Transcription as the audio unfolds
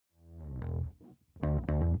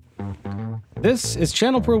This is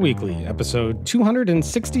ChannelPro Weekly, episode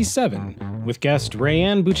 267, with guest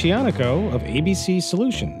Rayanne Buchianico of ABC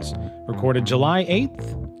Solutions, recorded July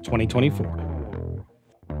 8th, 2024.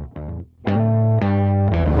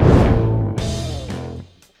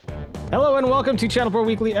 Hello and welcome to ChannelPro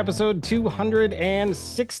Weekly, episode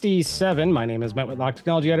 267. My name is Matt Whitlock,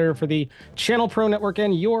 technology editor for the ChannelPro Network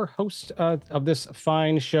and your host of this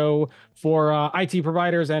fine show for IT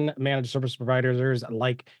providers and managed service providers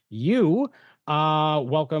like you.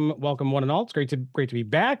 Welcome one and all. It's great to be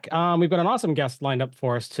back. We've got an awesome guest lined up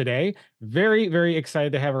for us today. Very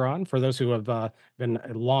excited to have her on. For those who have been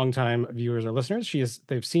longtime viewers or listeners,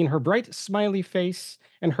 they've seen her bright, smiley face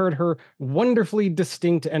and heard her wonderfully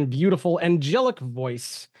distinct and beautiful angelic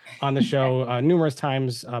voice on the show numerous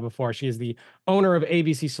times before. She is the owner of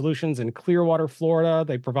ABC Solutions in Clearwater, Florida.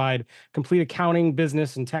 They provide complete accounting,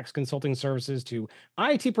 business, and tax consulting services to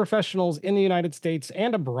IT professionals in the United States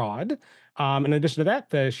and abroad. In addition to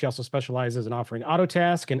that, she also specializes in offering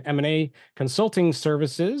Autotask and M&A consulting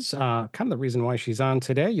services. Kind of the reason why she's on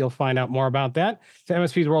today. You'll find out more about that. To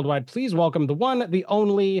MSPs worldwide, please welcome the one, the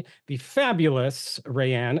only, the fabulous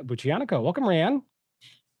Rayanne Buchianico. Welcome, Rayanne.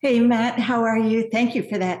 Hey, Matt, how are you? Thank you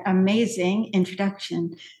for that amazing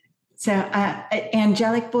introduction. So,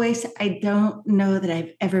 angelic voice, I don't know that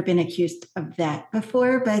I've ever been accused of that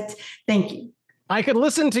before, but thank you. I could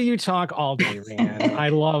listen to you talk all day, Rayanne. I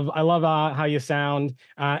love how you sound,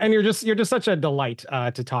 and you're just such a delight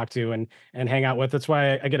to talk to and hang out with. That's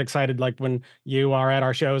why I get excited, like when you are at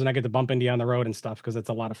our shows and I get to bump into you on the road and stuff, because it's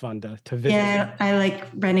a lot of fun to visit. Yeah, I like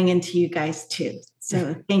running into you guys too.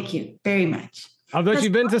 So thank you very much. I bet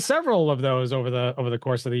you've been to several of those over the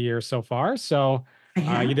course of the year so far. So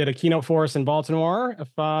you did a keynote for us in Baltimore,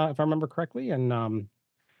 if I remember correctly, and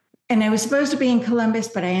I was supposed to be in Columbus,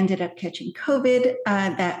 but I ended up catching COVID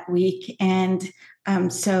that week, and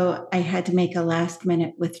so I had to make a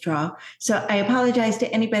last-minute withdrawal. So I apologize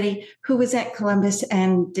to anybody who was at Columbus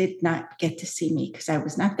and did not get to see me because I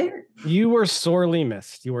was not there. You were sorely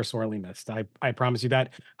missed. I promise you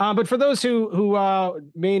that. But for those who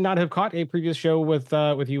may not have caught a previous show with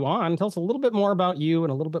you on, tell us a little bit more about you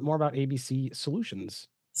and a little bit more about ABC Solutions.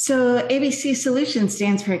 So ABC Solutions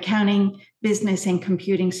stands for Accounting, Business, and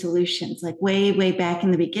Computing Solutions. Like way back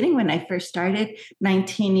in the beginning when I first started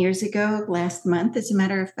 19 years ago, last month, as a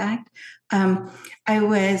matter of fact, I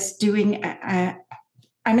was doing.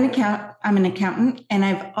 I'm an accountant, and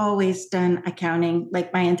I've always done accounting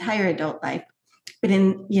like my entire adult life. But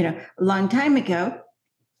a long time ago,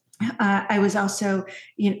 I was also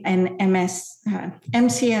an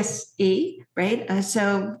MCSE, right?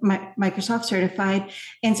 So Microsoft certified.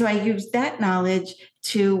 And so I used that knowledge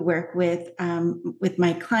to work with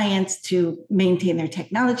my clients to maintain their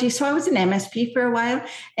technology. So I was an MSP for a while.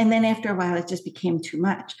 And then after a while, it just became too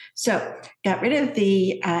much. So got rid of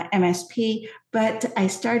the MSP, but I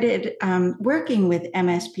started working with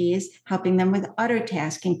MSPs, helping them with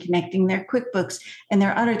Autotask and connecting their QuickBooks and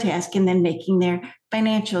their Autotask, and then making their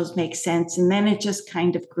financials make sense. And then it just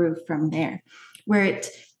kind of grew from there. We're at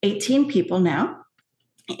 18 people now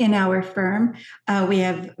in our firm. We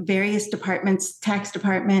have various departments: tax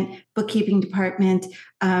department, bookkeeping department,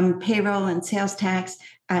 payroll and sales tax,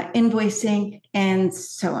 invoicing, and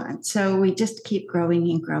so on. So we just keep growing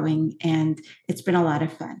and growing, and it's been a lot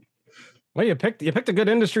of fun. Well, you picked a good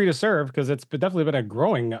industry to serve, because it's definitely been a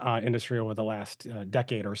growing industry over the last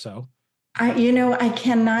decade or so. I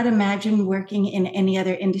cannot imagine working in any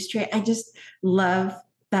other industry. I just love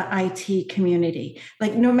the IT community.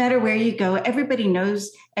 Like, no matter where you go, everybody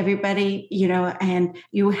knows everybody, and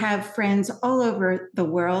you have friends all over the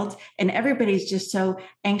world, and everybody's just so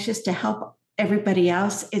anxious to help everybody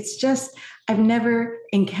else. It's just, I've never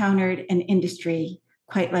encountered an industry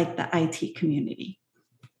quite like the IT community.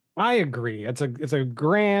 I agree. It's a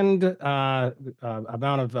grand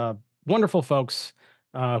amount of wonderful folks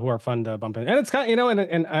who are fun to bump in, and it's kind of,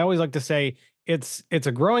 and I always like to say it's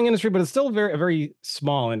a growing industry, but it's still a very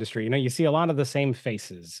small industry. You see a lot of the same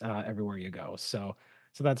faces everywhere you go, so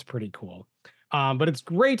that's pretty cool. But it's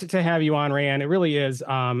great to have you on, Rayanne. It really is.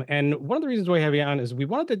 And one of the reasons why we have you on is we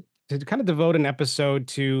wanted to kind of devote an episode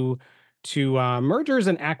to mergers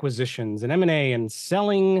and acquisitions and M&A and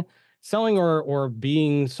selling or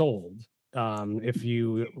being sold, if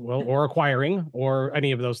you will, or acquiring, or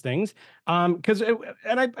any of those things. Because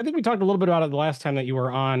I think we talked a little bit about it the last time that you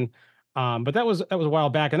were on, but that was a while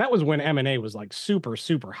back, and that was when M&A was like super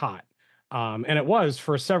hot, and it was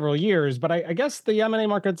for several years. But I guess the M&A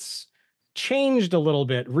markets changed a little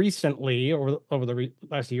bit recently over the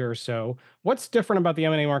last year or so. What's different about the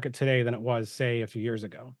M&A market today than it was, say, a few years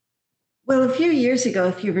ago? Well, a few years ago,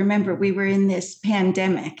 if you remember, we were in this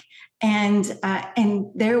pandemic, and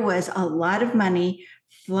there was a lot of money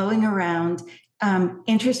flowing around.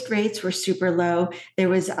 Interest rates were super low. There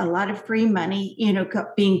was a lot of free money,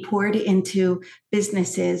 being poured into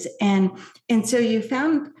businesses, and so you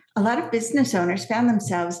found a lot of business owners found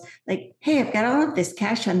themselves like, "Hey, I've got all of this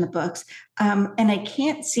cash on the books, and I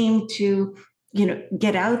can't seem to."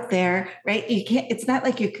 Get out there, right? You can't, it's not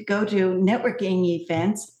like you could go to networking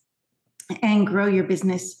events and grow your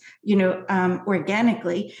business,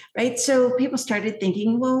 organically, right? So people started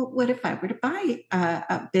thinking, well, what if I were to buy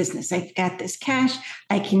a business? I've got this cash,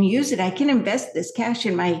 I can use it, I can invest this cash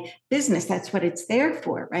in my business. That's what it's there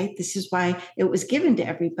for, right? This is why it was given to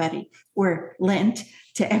everybody or lent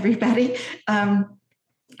to everybody.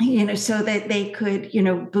 So that they could,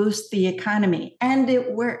 boost the economy. And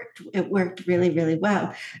it worked. It worked really, really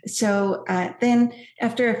well. So then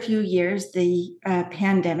after a few years, the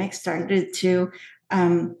pandemic started to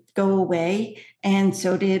go away. And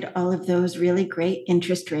so did all of those really great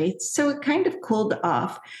interest rates. So it kind of cooled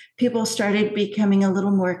off. People started becoming a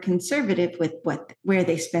little more conservative with where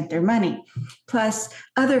they spent their money. Plus,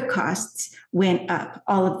 other costs went up.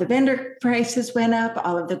 All of the vendor prices went up.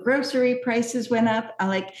 All of the grocery prices went up.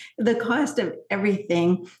 Like the cost of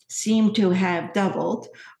everything seemed to have doubled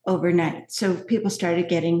overnight. So people started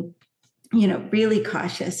getting, really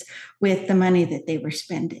cautious with the money that they were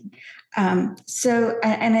spending. And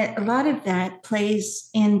a lot of that plays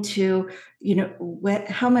into,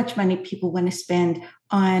 how much money people want to spend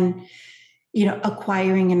on,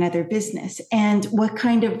 acquiring another business and what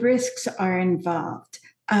kind of risks are involved.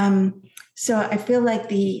 So I feel like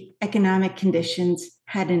the economic conditions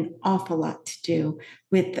had an awful lot to do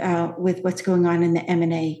with what's going on in the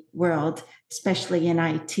M&A world, especially in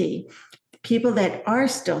IT. People that are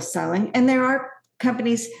still selling, and there are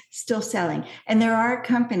companies still selling, and there are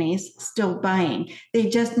companies still buying. They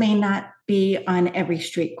just may not be on every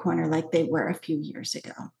street corner like they were a few years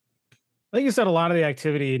ago. I think you said a lot of the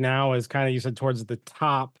activity now is kind of, you said towards the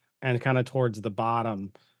top and kind of towards the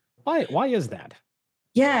bottom. Why is that?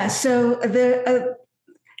 Yeah. So and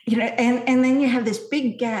then you have this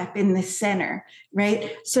big gap in the center,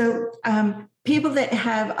 right? So people that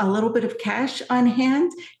have a little bit of cash on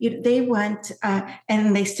hand, they want,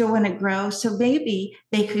 and they still want to grow. So maybe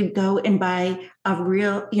they could go and buy a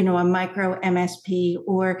real, a micro MSP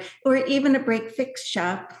or even a break fix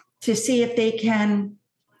shop to see if they can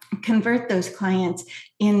convert those clients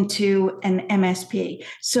into an MSP.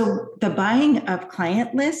 So the buying of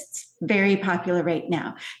client lists, very popular right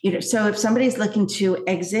now. So if somebody's looking to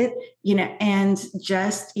exit, and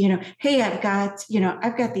just, hey, I've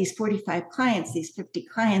got these 45 clients, these 50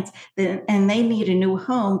 clients, and they need a new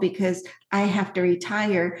home because I have to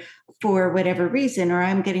retire for whatever reason, or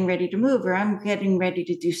I'm getting ready to move, or I'm getting ready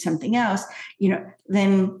to do something else,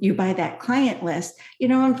 then you buy that client list,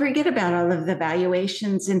 and forget about all of the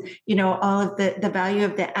valuations and, all of the value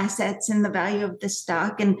of the assets and the value of the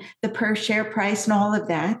stock and the per share price and all of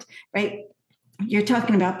that, right? You're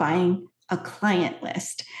talking about buying a client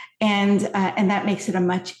list. And that makes it a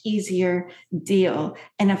much easier deal.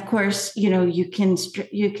 And of course, you can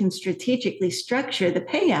strategically structure the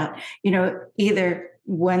payout, either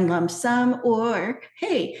one lump sum, or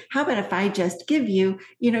hey, how about if I just give you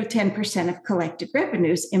 10% of collected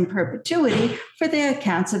revenues in perpetuity for the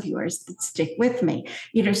accounts of yours that stick with me.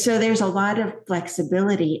 So there's a lot of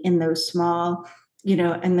flexibility in those small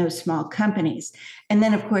companies. And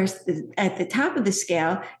then of course at the top of the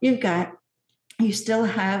scale, you still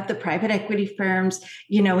have the private equity firms,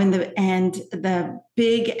 and the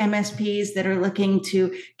big MSPs that are looking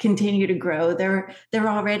to continue to grow. They're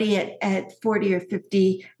already at 40 or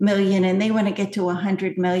 50 million, and they want to get to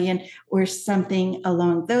 100 million or something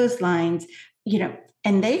along those lines,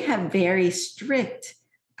 and they have very strict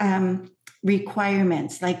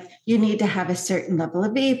requirements, like you need to have a certain level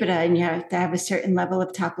of EBITDA, and you have to have a certain level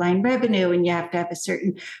of top line revenue, and you have to have a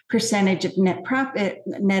certain percentage of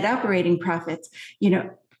net operating profits,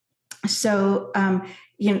 So,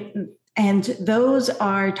 and those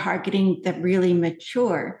are targeting the really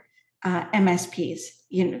mature MSPs,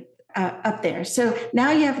 up there. So now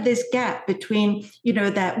you have this gap between,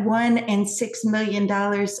 that $1 and $6 million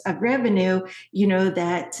of revenue,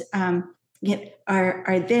 that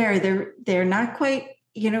are there. They're not quite,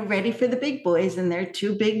 ready for the big boys, and they're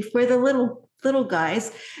too big for the little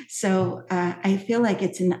guys. So I feel like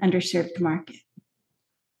it's an underserved market.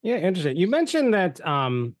 Yeah, interesting. You mentioned that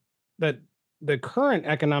that the current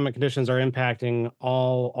economic conditions are impacting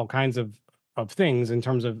all kinds of things in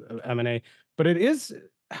terms of M&A, but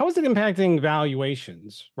how is it impacting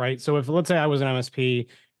valuations, right? So if, let's say I was an MSP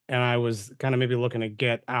and I was kind of maybe looking to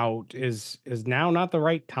get out, is now not the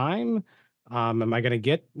right time? Am I going to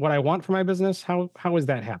get what I want for my business? How is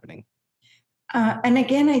that happening? And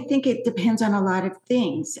again, I think it depends on a lot of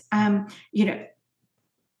things. You know,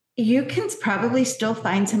 you can probably still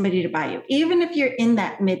find somebody to buy you, even if you're in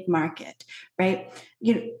that mid market, right?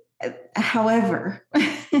 However,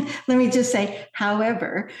 let me just say,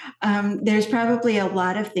 however, there's probably a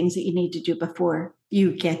lot of things that you need to do before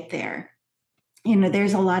you get there.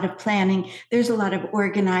 There's a lot of planning, there's a lot of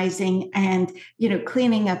organizing, and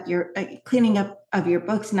cleaning up of your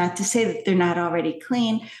books. Not to say that they're not already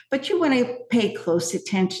clean, but you want to pay close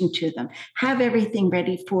attention to them. Have everything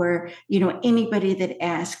ready for anybody that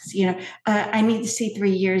asks. I need to see 3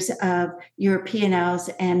 years of your P&Ls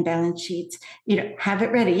and balance sheets. Have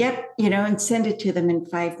it ready. Yep. And send it to them in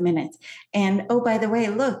 5 minutes. And oh, by the way,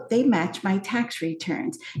 look, they match my tax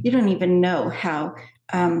returns. You don't even know how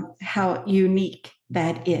unique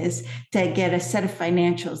that is to get a set of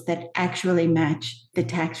financials that actually match the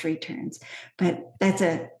tax returns. But that's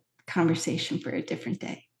a conversation for a different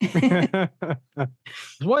day.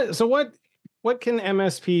 What can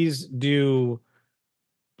MSPs do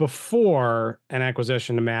before an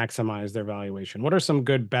acquisition to maximize their valuation? What are some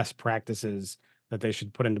good best practices that they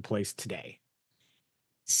should put into place today?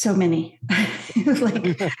 So many.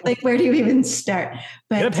 like where do you even start?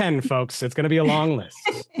 But get a pen, folks. It's going to be a long list.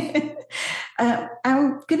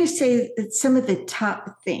 I'm going to say that some of the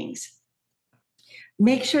top things.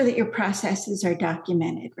 Make sure that your processes are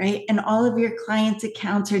documented, right? And all of your clients'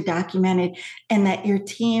 accounts are documented, and that your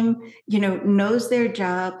team, knows their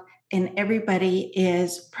job and everybody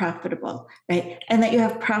is profitable, right? And that you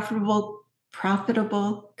have profitable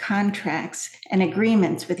contracts and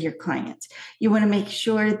agreements with your clients. You want to make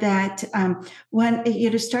sure that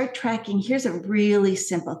to start tracking, here's a really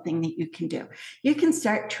simple thing that you can do. You can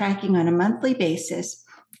start tracking on a monthly basis,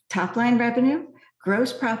 top line revenue,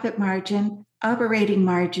 gross profit margin, operating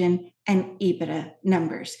margin, and EBITDA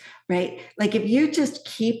numbers, right? Like if you just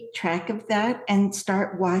keep track of that and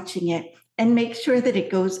start watching it and make sure that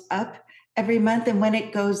it goes up every month, and when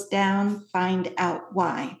it goes down, find out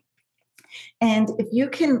why. And if you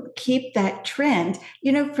can keep that trend,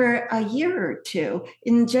 for a year or two,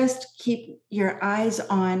 and just keep your eyes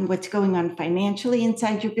on what's going on financially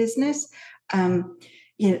inside your business,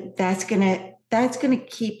 that's gonna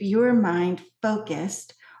keep your mind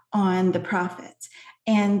focused on the profits.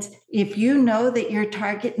 And if you know that your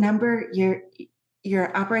target number,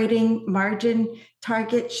 your operating margin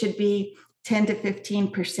target should be 10 to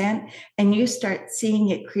 15%, and you start seeing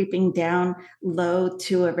it creeping down low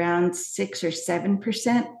to around 6 or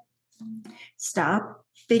 7%, stop,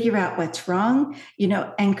 figure out what's wrong,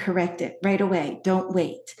 and correct it right away. Don't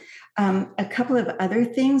wait. A couple of other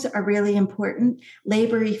things are really important.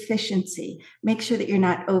 Labor efficiency. Make sure that you're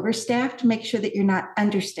not overstaffed. Make sure that you're not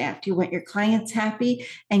understaffed. You want your clients happy,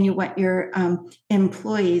 and you want your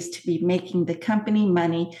employees to be making the company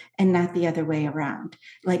money and not the other way around.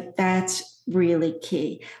 Like that's really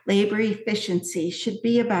key. Labor efficiency should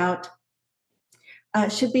be about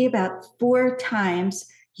 4 times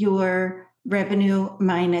your revenue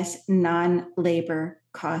minus non-labor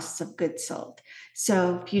costs of goods sold.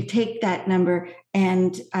 So if you take that number,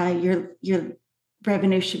 and your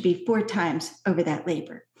revenue should be 4 times over that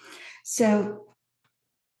labor. So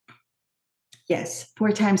yes,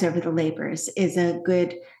 4 times over the labor is a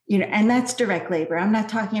good, and that's direct labor. I'm not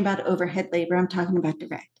talking about overhead labor. I'm talking about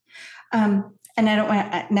direct. And I don't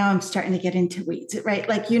want to, now I'm starting to get into weeds, right?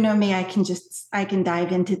 Like, me, I can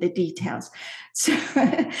dive into the details. So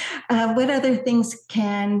what other things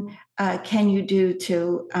can you do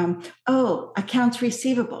to, accounts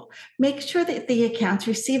receivable? Make sure that the accounts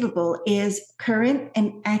receivable is current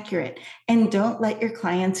and accurate, and don't let your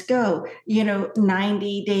clients go,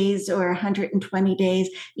 90 days or 120 days,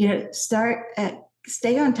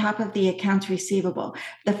 stay on top of the accounts receivable.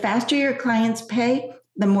 The faster your clients pay,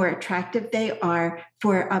 the more attractive they are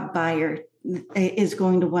for a buyer is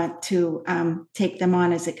going to want to take them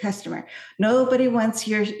on as a customer. Nobody wants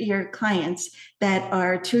your clients that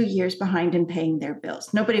are 2 years behind in paying their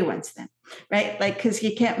bills. Nobody wants them, right? Like, because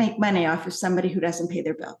you can't make money off of somebody who doesn't pay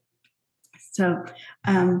their bill. So,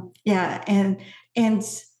 and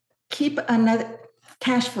keep another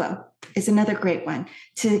cash flow is another great one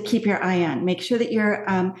to keep your eye on. Make sure that your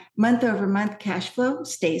month over month cash flow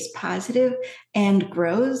stays positive and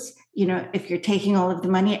grows. If you're taking all of the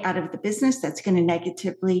money out of the business, that's going to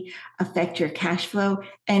negatively affect your cash flow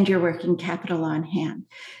and your working capital on hand.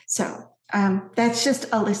 So that's just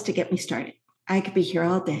a list to get me started. I could be here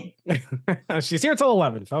all day. She's here till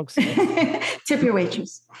 11, folks. Tip your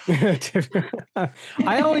waitress.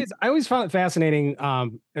 I always found it fascinating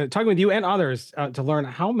talking with you and others to learn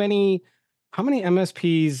how many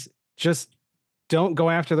MSPs just don't go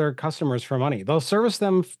after their customers for money. They'll service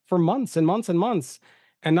them for months and months and months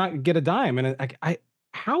and not get a dime. And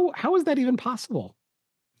how is that even possible?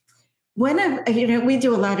 One of, we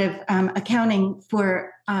do a lot of accounting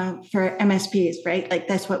for MSPs, right? Like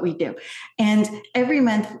that's what we do. And every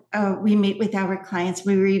month we meet with our clients,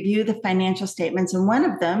 we review the financial statements. And one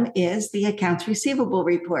of them is the accounts receivable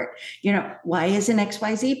report. Why isn't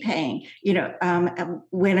XYZ paying?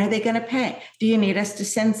 When are they going to pay? Do you need us to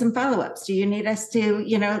send some follow-ups? Do you need us to,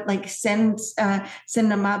 send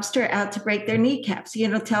a mobster out to break their kneecaps?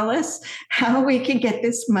 Tell us how we can get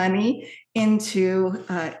this money into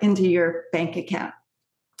your bank account,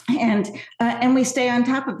 and we stay on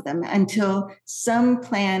top of them until some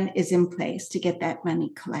plan is in place to get that money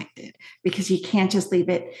collected, because you can't just leave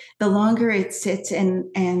it. The longer it sits and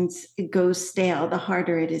it goes stale, the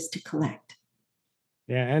harder it is to collect.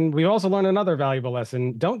 Yeah, and we also learned another valuable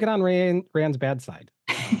lesson: don't get on Rayanne's bad side.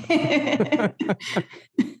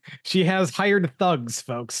 She has hired thugs,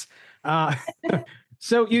 folks.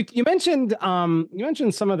 So you mentioned some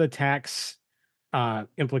of the tax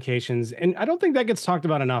implications, and I don't think that gets talked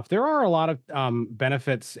about enough. There are a lot of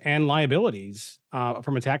benefits and liabilities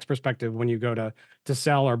from a tax perspective when you go to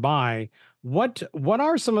sell or buy. What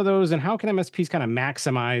are some of those, and how can MSPs kind of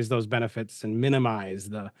maximize those benefits and minimize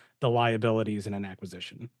the liabilities in an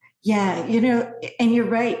acquisition? Yeah, and you're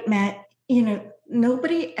right, Matt.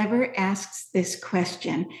 Nobody ever asks this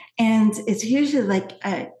question, and it's usually like,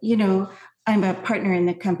 I'm a partner in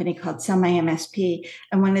a company called Sell My MSP.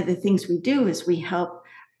 And one of the things we do is we help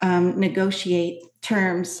negotiate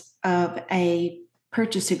terms of a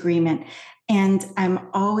purchase agreement. And I'm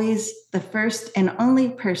always the first and only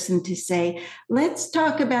person to say, let's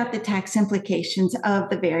talk about the tax implications of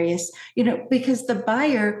the various, because the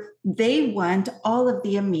buyer, they want all of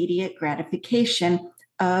the immediate gratification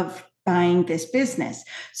of buying this business.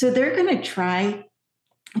 So they're going to try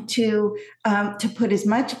to put as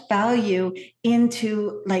much value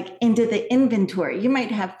into the inventory. You might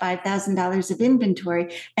have $5,000 of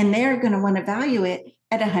inventory, and they're going to want to value it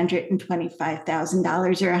at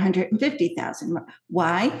 $125,000 or $150,000.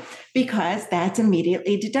 Why? Because that's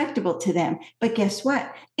immediately deductible to them. But guess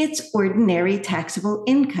what? It's ordinary taxable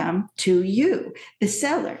income to you, the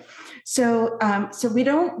seller. So we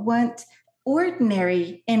don't want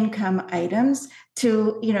ordinary income items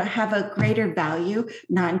to have a greater value.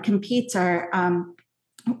 Non-competes are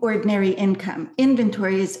ordinary income.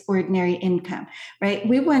 Inventory is ordinary income, right?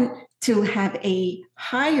 We want to have a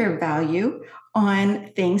higher value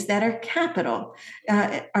on things that are capital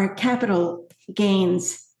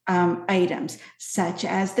gains items, such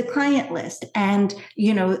as the client list and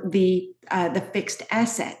the fixed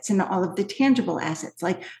assets and all of the tangible assets.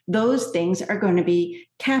 Like those things are going to be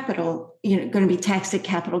capital, going to be taxed at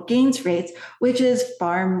capital gains rates, which is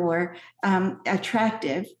far more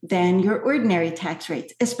attractive than your ordinary tax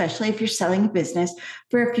rates, especially if you're selling a business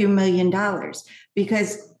for a few $1,000,000,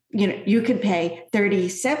 because you could pay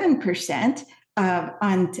 37%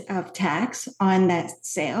 of tax on that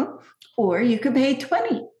sale, or you could pay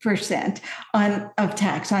 20% of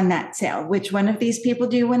tax on that sale. Which one of these people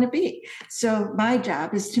do you want to be? So my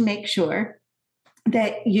job is to make sure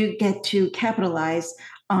that you get to capitalize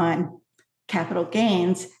on capital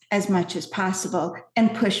gains as much as possible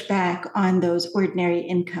and push back on those ordinary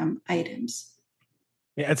income items.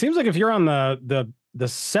 Yeah, it seems like if you're on the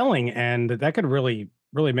selling end, that could really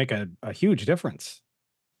make a huge difference.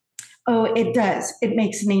 Oh, it does. It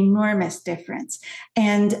makes an enormous difference.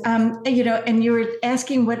 And, and you were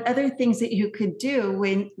asking what other things that you could do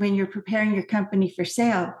when you're preparing your company for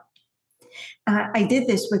sale. I did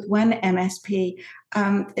this with one MSP.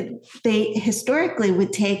 They historically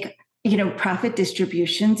would take, profit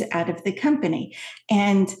distributions out of the company.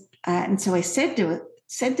 And so I said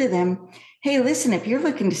to them, hey, listen, if you're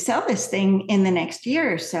looking to sell this thing in the next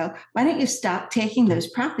year or so, why don't you stop taking those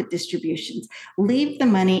profit distributions? Leave the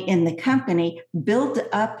money in the company, build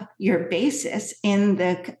up your basis in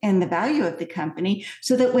the value of the company,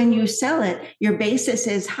 so that when you sell it, your basis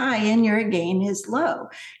is high and your gain is low.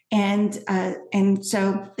 And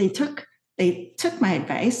so they took my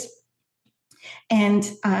advice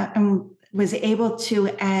and was able to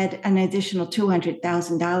add an additional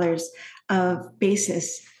 $200,000 of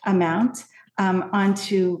basis amount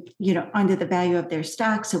onto the value of their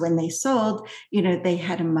stock. So when they sold, they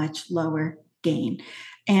had a much lower gain.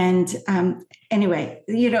 And anyway,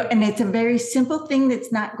 and it's a very simple thing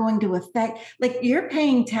that's not going to affect, like you're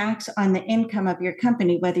paying tax on the income of your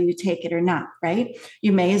company, whether you take it or not, right?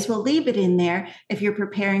 You may as well leave it in there if you're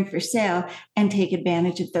preparing for sale and take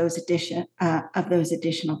advantage of those additional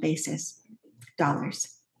basis dollars.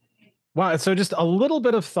 Wow. So just a little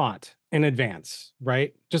bit of thought in advance,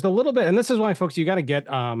 right? Just a little bit. And this is why, folks, you got to get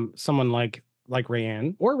someone like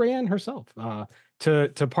Rayanne or Rayanne herself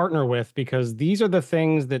to partner with, because these are the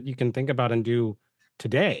things that you can think about and do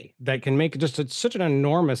today that can make just such an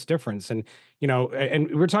enormous difference. And,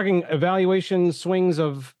 and we're talking evaluation swings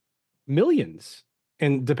of millions,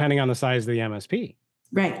 and depending on the size of the MSP.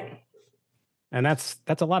 Right. And that's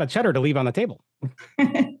a lot of cheddar to leave on the table.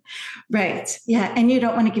 Right. Yeah. And you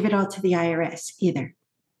don't want to give it all to the IRS either.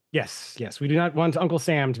 Yes. We do not want Uncle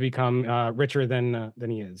Sam to become richer than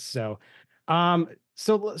he is. So,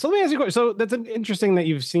 so let me ask you a question. So that's interesting that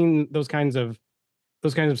you've seen those kinds of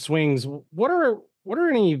swings. What are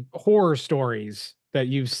any horror stories that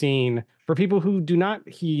you've seen for people who do not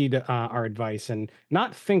heed our advice and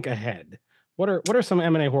not think ahead? What are some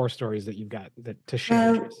M&A horror stories that you've got to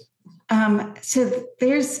share? So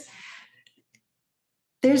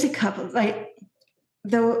there's a couple, like,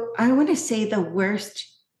 though I want to say the worst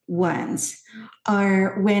ones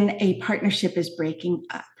are when a partnership is breaking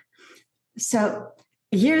up. So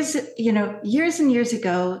years and years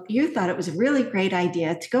ago, you thought it was a really great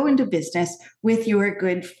idea to go into business with your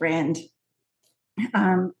good friend,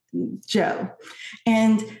 Joe.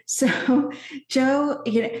 And so Joe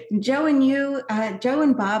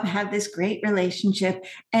and Bob have this great relationship,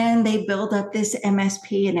 and they build up this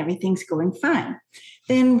MSP and everything's going fine.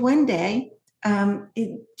 Then one day,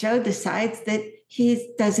 Joe decides that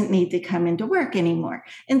he doesn't need to come into work anymore.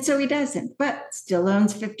 And so he doesn't, but still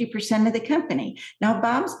owns 50% of the company. Now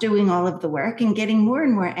Bob's doing all of the work and getting more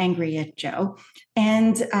and more angry at Joe.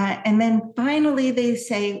 And then finally they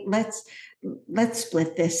say, let's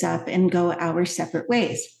split this up and go our separate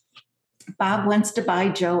ways. Bob wants to buy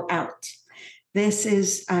Joe out. This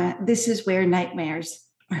is where nightmares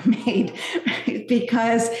are made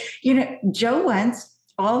because, Joe wants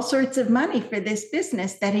all sorts of money for this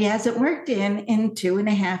business that he hasn't worked in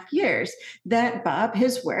 2.5 years, that Bob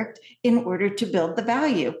has worked in order to build the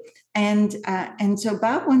value. And so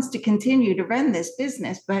Bob wants to continue to run this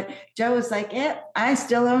business, but Joe is like, I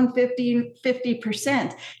still own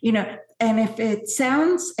 50%, and if it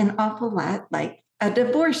sounds an awful lot like a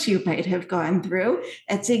divorce you might have gone through,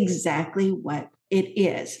 that's exactly what it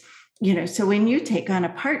is. So when you take on a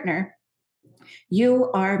partner,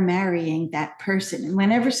 you are marrying that person. And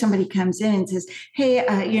whenever somebody comes in and says, hey,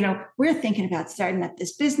 we're thinking about starting up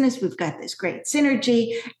this business, we've got this great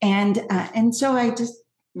synergy. And so I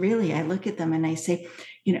look at them and I say,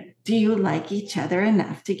 do you like each other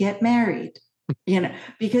enough to get married?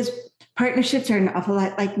 Because partnerships are an awful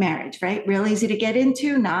lot like marriage, right? Real easy to get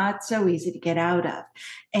into, not so easy to get out of.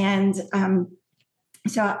 And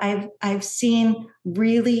so I've seen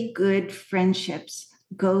really good friendships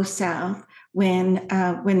go south when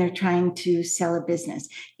they're trying to sell a business,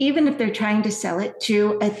 even if they're trying to sell it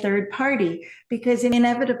to a third party, because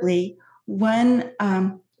inevitably one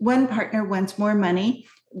partner wants more money,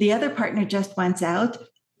 the other partner just wants out,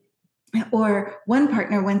 or one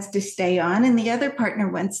partner wants to stay on and the other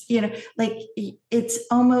partner wants, it's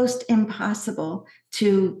almost impossible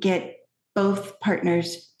to get both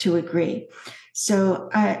partners to agree. So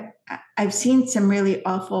I've seen some really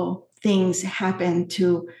awful things happen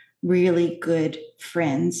to really good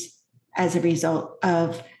friends as a result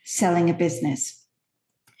of selling a business.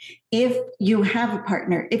 If you have a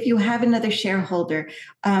partner, if you have another shareholder,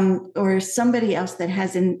 or somebody else that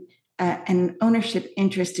has an ownership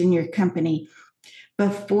interest in your company,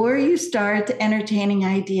 before you start entertaining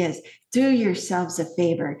ideas, do yourselves a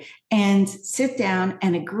favor and sit down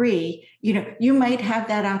and agree. You might have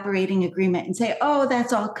that operating agreement and say, oh,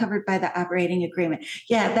 that's all covered by the operating agreement.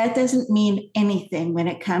 Yeah, that doesn't mean anything when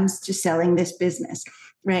it comes to selling this business,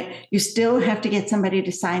 right? You still have to get somebody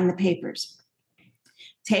to sign the papers.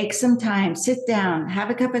 Take some time, sit down,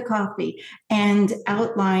 have a cup of coffee, and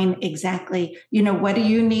outline exactly, what do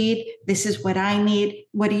you need? This is what I need.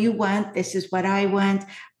 What do you want? This is what I want.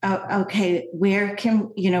 Okay, where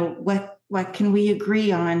can, what can we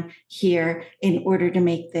agree on here in order to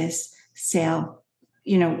make this sale,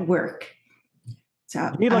 work?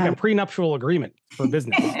 So you need like a prenuptial agreement for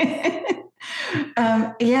business.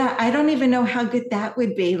 Yeah, I don't even know how good that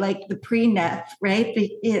would be, like the prenup, right?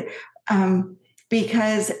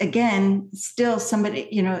 Because again, still somebody,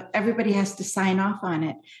 everybody has to sign off on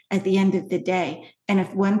it at the end of the day. And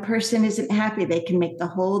if one person isn't happy, they can make the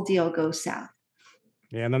whole deal go south.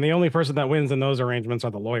 Yeah, and then the only person that wins in those arrangements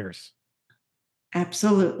are the lawyers.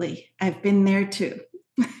 Absolutely. I've been there too.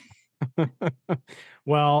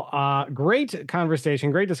 Well, great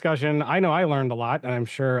conversation, great discussion. I know I learned a lot, and I'm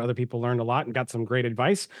sure other people learned a lot and got some great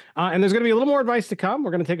advice. And there's going to be a little more advice to come.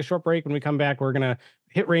 We're going to take a short break. When we come back, we're going to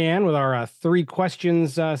hit Rayanne with our three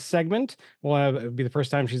questions segment. It'll be the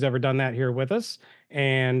first time she's ever done that here with us,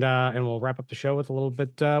 and we'll wrap up the show with a little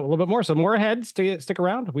bit more. So more ahead. Stick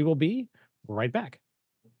around. We will be right back.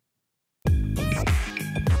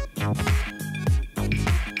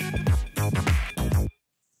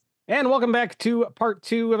 And welcome back to part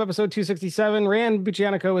 2 of episode 267. Rayanne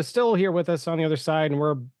Buchianico is still here with us on the other side, and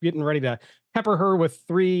we're getting ready to pepper her with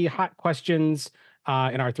 3 hot questions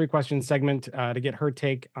in our 3 questions segment to get her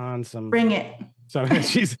take on some. Bring it. So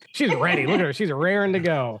she's ready. Look at her. She's raring to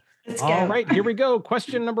go. Let's All go. right, here we go.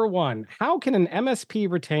 Question number 1. How can an MSP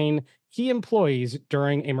retain key employees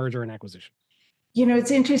during a merger and acquisition? You know,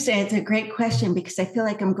 it's interesting. It's a great question because I feel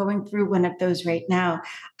like I'm going through one of those right now.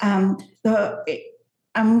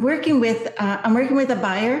 I'm working with a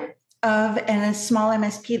buyer of a small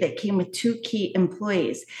MSP that came with 2 key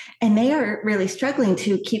employees, and they are really struggling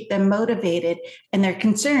to keep them motivated. And they're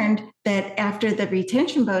concerned that after the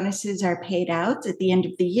retention bonuses are paid out at the end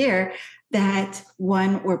of the year, that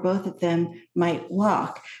one or both of them might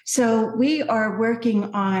walk. So we are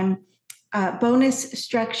working on bonus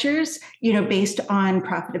structures, based on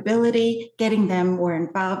profitability, getting them more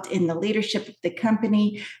involved in the leadership of the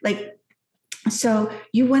company. So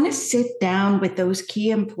you want to sit down with those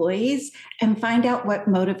key employees and find out what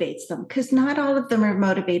motivates them, because not all of them are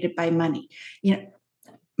motivated by money.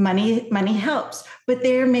 Money helps, but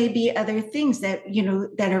there may be other things that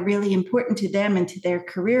that are really important to them and to their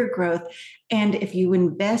career growth. And if you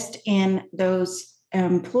invest in those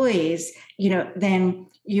employees, then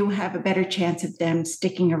you have a better chance of them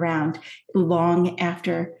sticking around long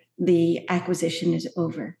after the acquisition is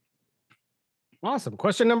over. Awesome.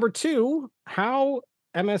 Question number 2, how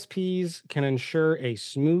MSPs can ensure a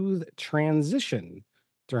smooth transition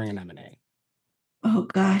during an M&A? Oh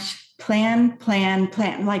gosh, plan.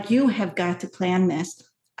 Like, you have got to plan this.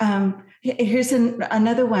 Here's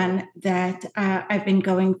another one that I've been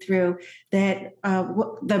going through, that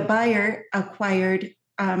the buyer acquired.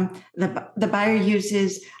 The buyer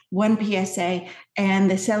uses one PSA and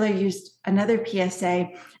the seller used another PSA.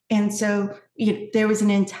 And so there was an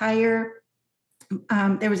entire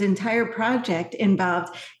project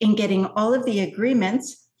involved in getting all of the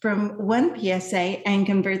agreements from one PSA and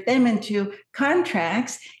convert them into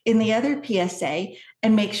contracts in the other PSA,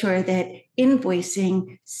 and make sure that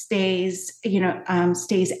invoicing stays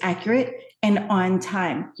accurate and on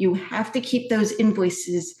time. You have to keep those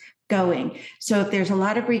invoices going. So if there's a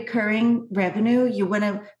lot of recurring revenue, you want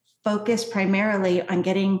to focus primarily on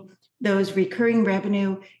getting those recurring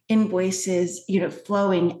revenue invoices,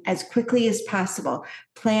 flowing as quickly as possible.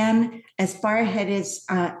 Plan as far ahead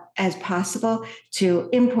as possible to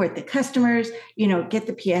import the customers, get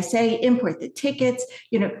the PSA, import the tickets.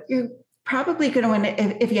 You're probably going to want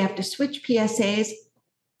to, if you have to switch PSAs,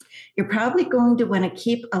 you're probably going to want to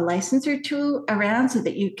keep a license or 2 around so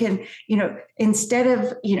that you can, instead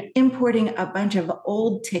of, importing a bunch of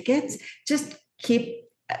old tickets, just keep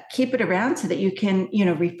it around so that you can,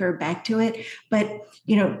 refer back to it. But,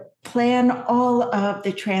 plan all of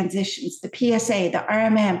the transitions, the PSA, the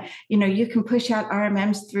RMM, you can push out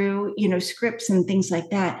RMMs through, scripts and things like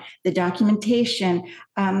that, the documentation,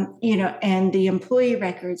 and the employee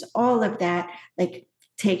records, all of that. Like,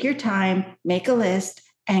 take your time, make a list,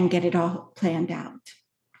 and get it all planned out.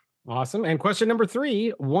 Awesome. And question number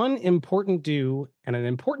 3, one important do and an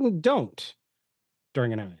important don't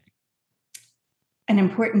during an M&A. An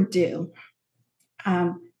important do.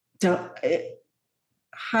 Don't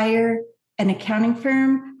hire an accounting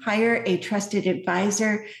firm, hire a trusted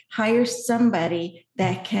advisor, hire somebody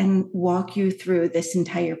that can walk you through this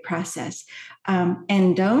entire process.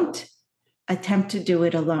 And don't attempt to do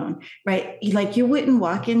it alone, right? Like, you wouldn't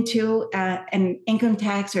walk into an income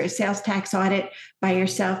tax or a sales tax audit by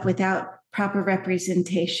yourself without proper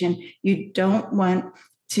representation. You don't want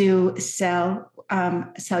to sell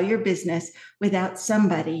your business without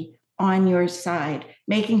somebody on your side,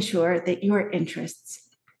 making sure that your interests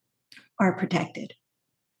are protected.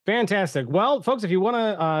 Fantastic. Well, folks, if you want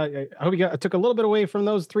to, I hope you took a little bit away from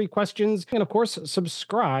those 3 questions. And of course,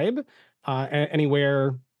 subscribe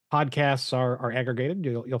anywhere podcasts are aggregated.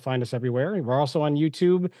 You'll find us everywhere. We're also on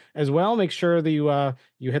YouTube as well. Make sure that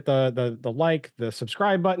you hit the like, the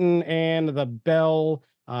subscribe button, and the bell.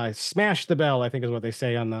 Smash the bell, I think, is what they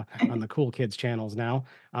say on the cool kids channels now.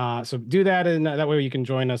 So do that, and that way you can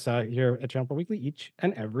join us here at ChannelPro Weekly each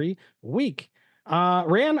and every week.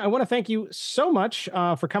 Rayanne, I want to thank you so much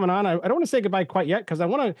for coming on. I don't want to say goodbye quite yet, because I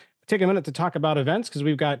want to take a minute to talk about events because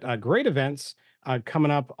we've got great events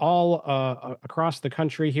coming up all across the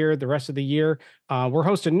country here the rest of the year. We're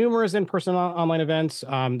hosting numerous in-person online events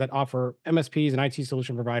that offer MSPs and IT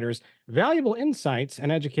solution providers valuable insights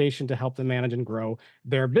and education to help them manage and grow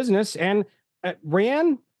their business. And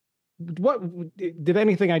Rayanne, what did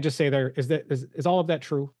anything I just say there, is all of that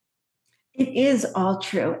true? It is all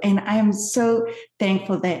true. And I'm so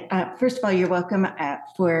thankful that, first of all, you're welcome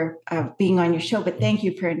for being on your show, but thank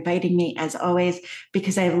you for inviting me as always,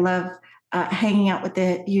 because I love hanging out with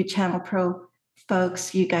you Channel Pro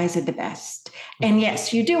folks. You guys are the best. And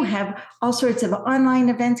yes, you do have all sorts of online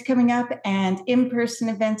events coming up and in-person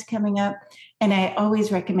events coming up. And I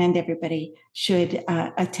always recommend everybody should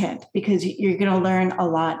attend because you're going to learn a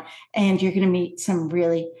lot and you're going to meet some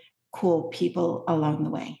really cool people along the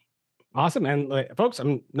way. Awesome. And folks,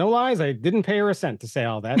 I'm no lies. I didn't pay her a cent to say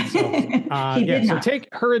all that. So so take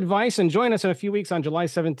her advice and join us in a few weeks on July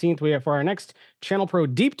 17th. We have for our next Channel Pro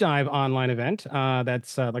Deep Dive online event.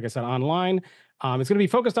 That's like I said, online. It's going to be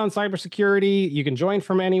focused on cybersecurity. You can join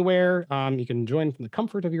from anywhere. You can join from the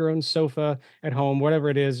comfort of your own sofa at home, whatever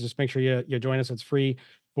it is. Just make sure you join us. It's free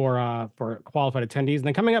for qualified attendees. And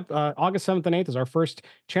then coming up August 7th and 8th is our first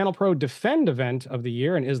Channel Pro Defend event of the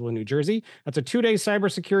year in Isla, New Jersey. That's a 2-day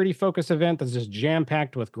cybersecurity focus event that's just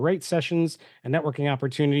jam-packed with great sessions and networking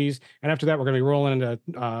opportunities. And after that, we're going to be rolling into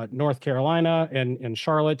North Carolina and in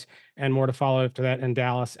Charlotte, and more to follow after that in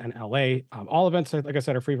Dallas and LA. All events, like I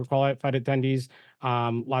said, are free for qualified attendees.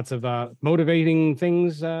 Lots of motivating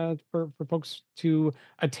things for folks to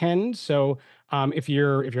attend. So if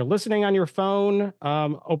you're listening on your phone,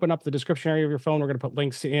 open up the description area of your phone. We're going to put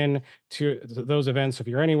links in to those events. So if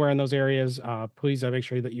you're anywhere in those areas, please make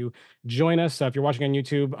sure that you join us. If you're watching on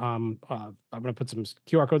YouTube, I'm going to put some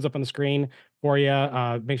QR codes up on the screen for you.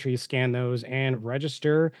 Make sure you scan those and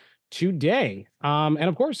register today. And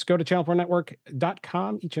of course, go to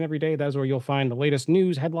channelpronetwork.com each and every day. That's where you'll find the latest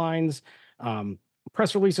news, headlines,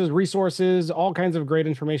 press releases, resources, all kinds of great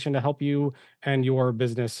information to help you and your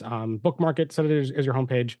business. Bookmark it, set it as your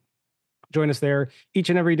homepage. Join us there each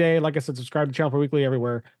and every day. Like I said, subscribe to Channel Pro Weekly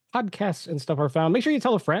everywhere podcasts and stuff are found. Make sure you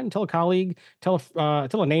tell a friend, tell a colleague, tell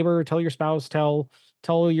a neighbor, tell your spouse, tell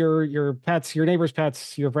your pets, your neighbor's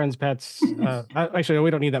pets, your friends' pets. Actually, we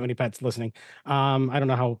don't need that many pets listening. I don't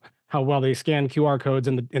know how well they scan QR codes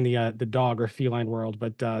in the dog or feline world,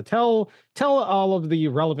 but tell all of the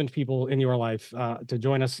relevant people in your life to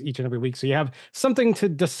join us each and every week, so you have something to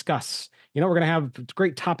discuss. We're going to have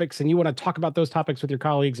great topics, and you want to talk about those topics with your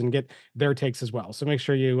colleagues and get their takes as well. So make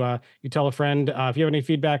sure you tell a friend. If you have any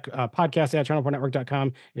feedback, podcast at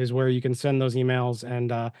channelpronetwork.com is where you can send those emails,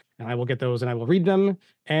 and I will get those and I will read them,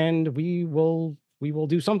 and we will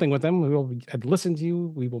do something with them. We will listen to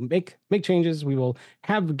you. We will make changes. We will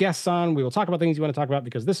have guests on. We will talk about things you want to talk about,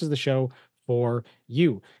 because this is the show for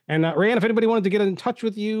you. And Rayanne, if anybody wanted to get in touch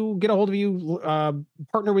with you, get a hold of you,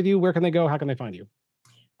 partner with you, where can they go? How can they find you?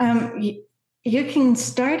 You can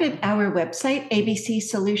start at our website, ABC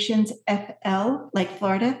Solutions FL, like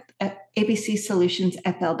Florida, at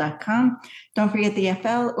abcsolutionsfl.com. Don't forget the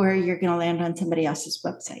FL, or you're going to land on somebody else's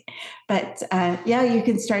website. But you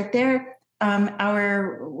can start there.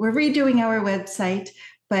 We're redoing our website,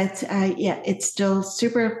 but it's still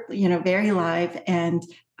super, very live and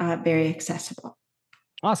very accessible.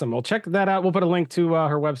 Awesome. Well, check that out. We'll put a link to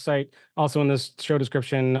her website also in this show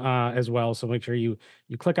description as well. So make sure you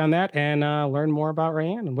click on that and learn more about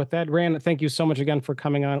Rayanne. And with that, Rayanne, thank you so much again for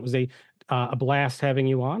coming on. It was a blast having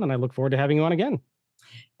you on, and I look forward to having you on again.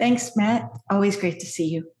 Thanks, Matt. Always great to see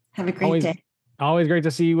you. Have a great day. Always great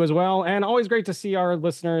to see you as well, and always great to see our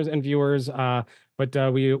listeners and viewers. But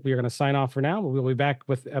we are going to sign off for now. We'll be back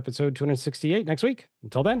with episode 268 next week.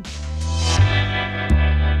 Until then.